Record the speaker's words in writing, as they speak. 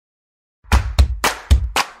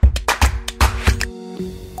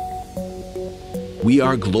We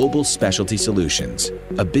are Global Specialty Solutions,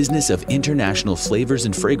 a business of international flavors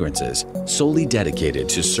and fragrances solely dedicated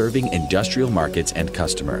to serving industrial markets and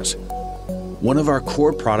customers. One of our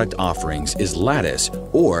core product offerings is Lattice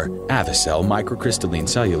or Avicel microcrystalline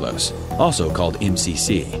cellulose, also called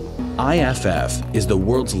MCC. IFF is the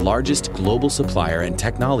world's largest global supplier and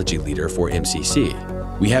technology leader for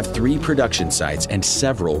MCC. We have 3 production sites and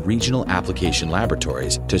several regional application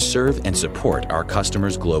laboratories to serve and support our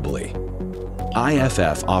customers globally.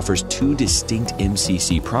 IFF offers 2 distinct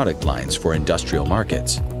MCC product lines for industrial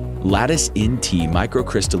markets. Lattice NT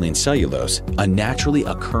microcrystalline cellulose, a naturally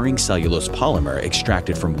occurring cellulose polymer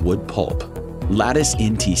extracted from wood pulp. Lattice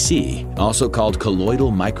NTC, also called colloidal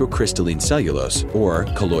microcrystalline cellulose or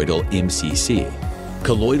colloidal MCC.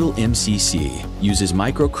 Colloidal MCC uses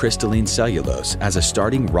microcrystalline cellulose as a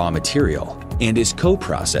starting raw material and is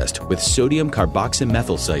co-processed with sodium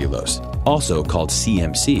carboxymethylcellulose, also called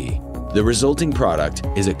CMC. The resulting product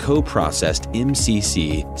is a co-processed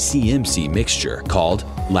MCC-CMC mixture called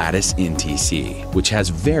Lattice NTC, which has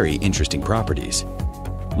very interesting properties.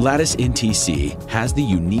 Lattice NTC has the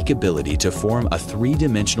unique ability to form a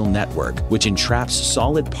 3-dimensional network which entraps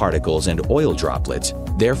solid particles and oil droplets,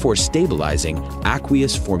 therefore stabilizing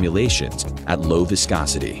aqueous formulations at low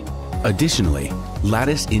viscosity. Additionally,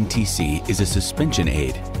 Lattice NTC is a suspension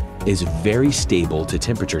aid, is very stable to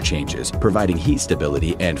temperature changes, providing heat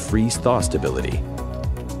stability and freeze-thaw stability.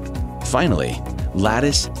 Finally,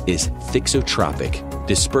 Lattice is thixotropic,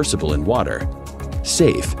 dispersible in water,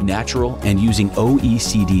 safe, natural, and using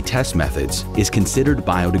OECD test methods is considered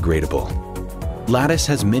biodegradable. Lattice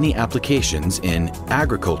has many applications in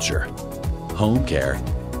agriculture, home care,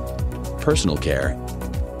 personal care,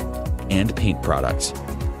 and paint products.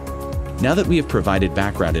 Now that we have provided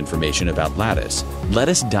background information about Lattice, let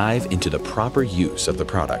us dive into the proper use of the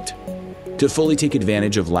product. To fully take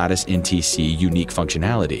advantage of Lattice NTC unique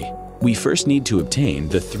functionality, we first need to obtain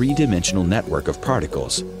the 3-dimensional network of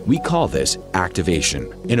particles. We call this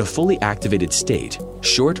activation. In a fully activated state,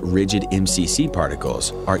 short, rigid MCC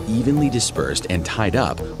particles are evenly dispersed and tied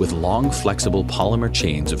up with long, flexible polymer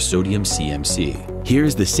chains of sodium CMC.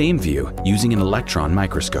 Here's the same view using an electron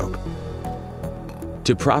microscope.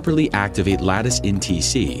 To properly activate Lattice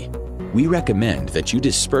NTC, we recommend that you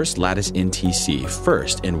disperse Lattice NTC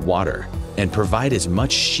first in water and provide as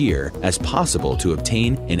much shear as possible to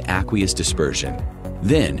obtain an aqueous dispersion.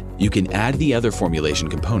 Then, you can add the other formulation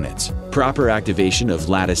components. Proper activation of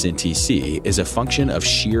Lattice NTC is a function of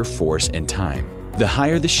shear force and time. The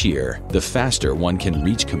higher the shear, the faster one can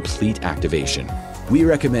reach complete activation. We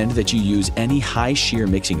recommend that you use any high shear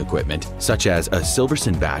mixing equipment such as a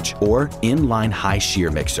Silverson batch or inline high shear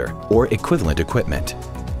mixer or equivalent equipment.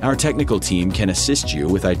 Our technical team can assist you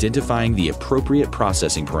with identifying the appropriate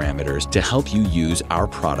processing parameters to help you use our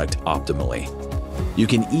product optimally. You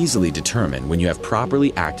can easily determine when you have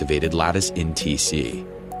properly activated Lattice NTC.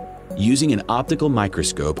 Using an optical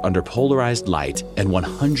microscope under polarized light and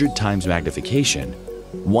 100 times magnification,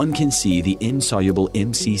 one can see the insoluble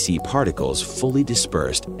MCC particles fully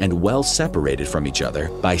dispersed and well separated from each other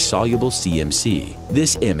by soluble CMC.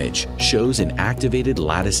 This image shows an activated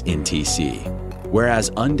Lattice NTC,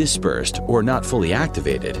 whereas undispersed or not fully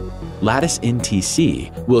activated, Lattice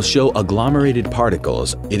NTC will show agglomerated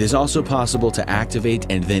particles. It is also possible to activate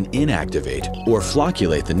and then inactivate or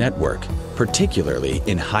flocculate the network, particularly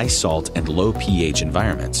in high salt and low pH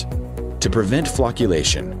environments. To prevent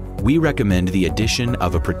flocculation, we recommend the addition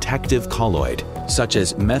of a protective colloid, such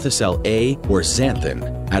as Avicel A or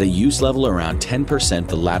xanthan, at a use level around 10%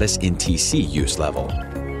 the Lattice NTC use level.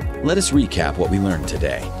 Let us recap what we learned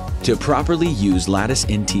today. To properly use Lattice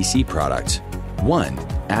NTC products, 1.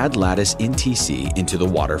 Add Lattice NTC into the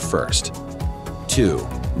water first. 2.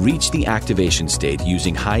 Reach the activation state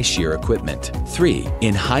using high shear equipment. 3.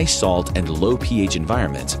 In high salt and low pH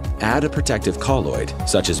environments, add a protective colloid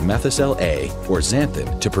such as Avicel A or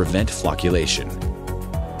xanthan to prevent flocculation.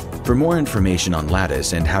 For more information on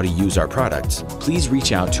Lattice and how to use our products, please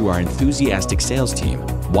reach out to our enthusiastic sales team,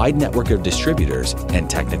 wide network of distributors, and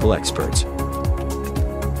technical experts.